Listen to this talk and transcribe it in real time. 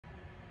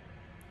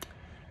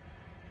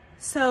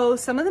So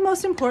some of the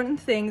most important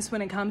things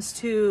when it comes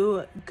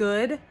to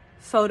good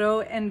photo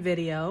and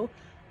video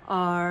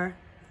are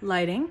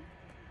lighting,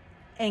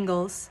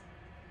 angles,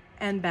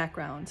 and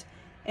background.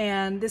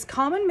 And this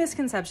common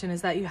misconception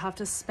is that you have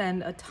to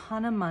spend a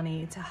ton of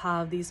money to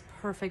have these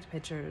perfect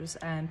pictures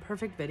and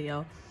perfect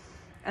video.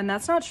 And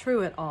that's not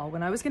true at all.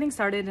 When I was getting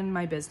started in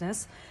my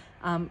business,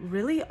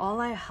 really all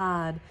I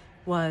had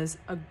was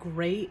a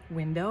great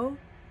window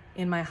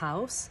in my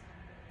house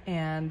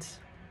and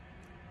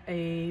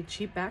a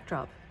cheap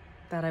backdrop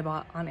that I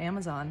bought on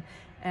Amazon.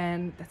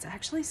 And that's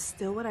actually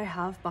still what I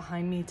have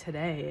behind me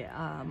today.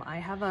 I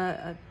have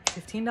a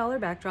 $15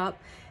 backdrop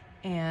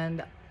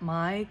and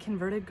my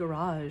converted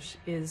garage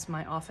is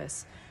my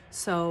office.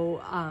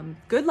 So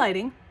good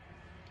lighting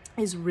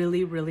is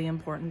really, really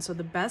important. So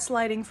the best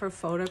lighting for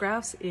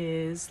photographs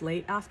is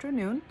late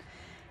afternoon.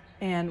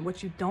 And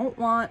what you don't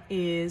want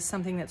is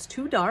something that's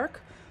too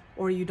dark,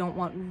 or you don't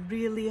want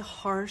really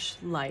harsh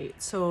light.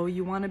 So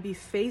you want to be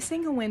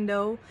facing a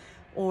window,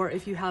 or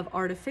if you have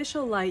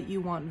artificial light,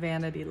 you want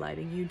vanity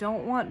lighting. You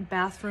don't want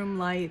bathroom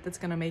light that's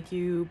going to make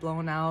you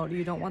blown out.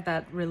 You don't want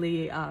that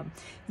really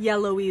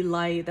yellowy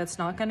light that's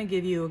not going to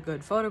give you a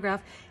good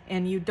photograph.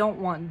 And you don't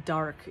want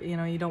dark,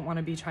 you don't want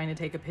to be trying to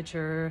take a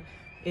picture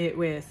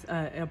with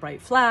a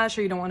bright flash,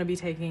 or you don't want to be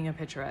taking a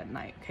picture at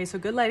night. Okay, so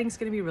good lighting is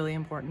going to be really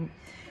important.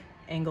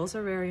 Angles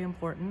are very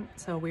important.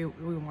 So we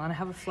want to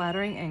have a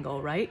flattering angle,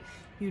 right?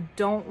 You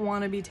don't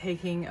want to be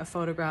taking a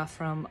photograph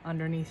from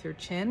underneath your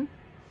chin,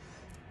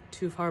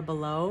 too far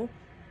below.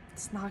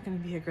 It's not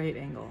going to be a great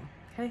angle,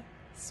 okay?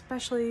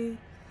 Especially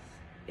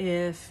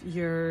if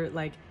you're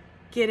like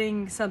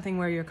getting something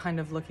where you're kind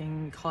of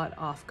looking caught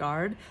off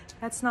guard.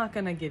 That's not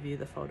going to give you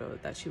the photo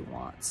that you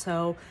want.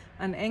 So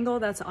an angle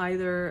that's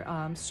either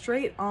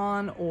straight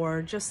on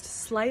or just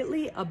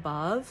slightly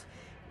above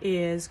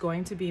is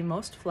going to be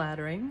most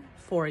flattering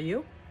for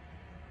you.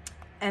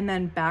 And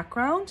then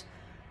background,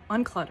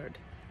 uncluttered.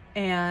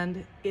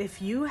 And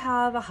if you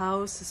have a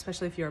house,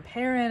 especially if you're a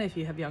parent, if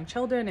you have young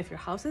children, if your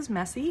house is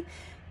messy,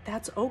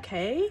 that's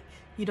okay.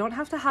 You don't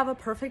have to have a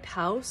perfect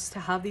house to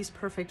have these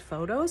perfect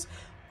photos.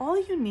 All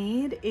you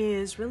need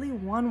is really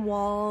one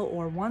wall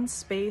or one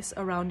space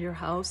around your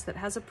house that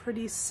has a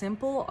pretty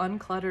simple,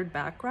 uncluttered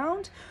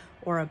background,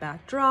 or a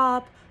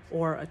backdrop,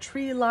 or a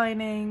tree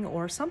lining,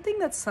 or something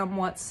that's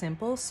somewhat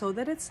simple so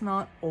that it's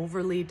not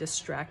overly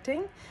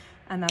distracting.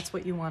 And that's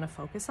what you want to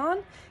focus on.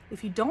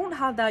 If you don't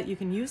have that, you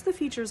can use the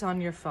features on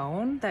your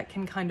phone that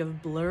can kind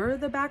of blur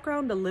the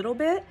background a little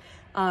bit.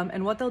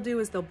 And what they'll do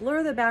is they'll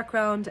blur the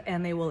background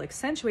and they will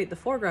accentuate the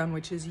foreground,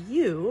 which is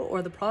you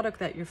or the product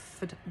that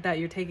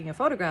you're taking a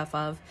photograph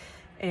of.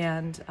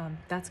 And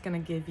that's going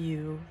to give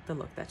you the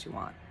look that you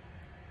want.